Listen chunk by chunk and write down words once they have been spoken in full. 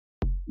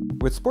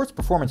With sports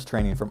performance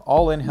training from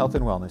All In Health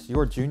and Wellness,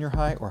 your junior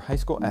high or high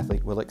school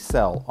athlete will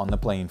excel on the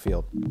playing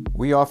field.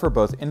 We offer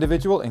both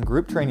individual and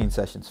group training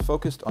sessions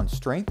focused on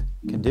strength,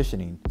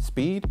 conditioning,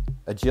 speed,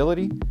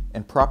 agility,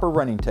 and proper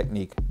running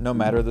technique, no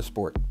matter the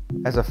sport.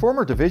 As a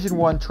former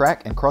Division I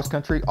track and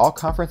cross-country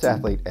all-conference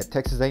athlete at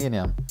Texas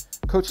A&M,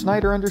 Coach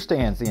Snider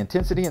understands the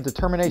intensity and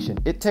determination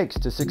it takes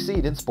to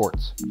succeed in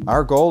sports.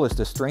 Our goal is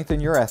to strengthen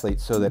your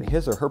athlete so that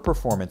his or her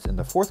performance in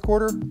the fourth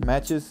quarter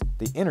matches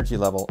the energy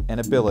level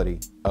and ability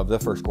of the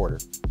first quarter.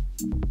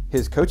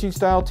 His coaching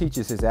style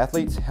teaches his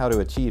athletes how to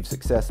achieve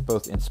success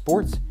both in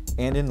sports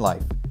and in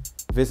life.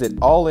 Visit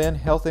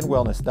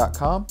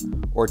allinhealthandwellness.com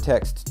or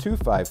text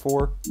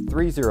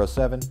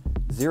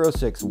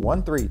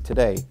 254-307-0613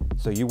 today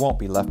so you won't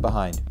be left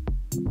behind.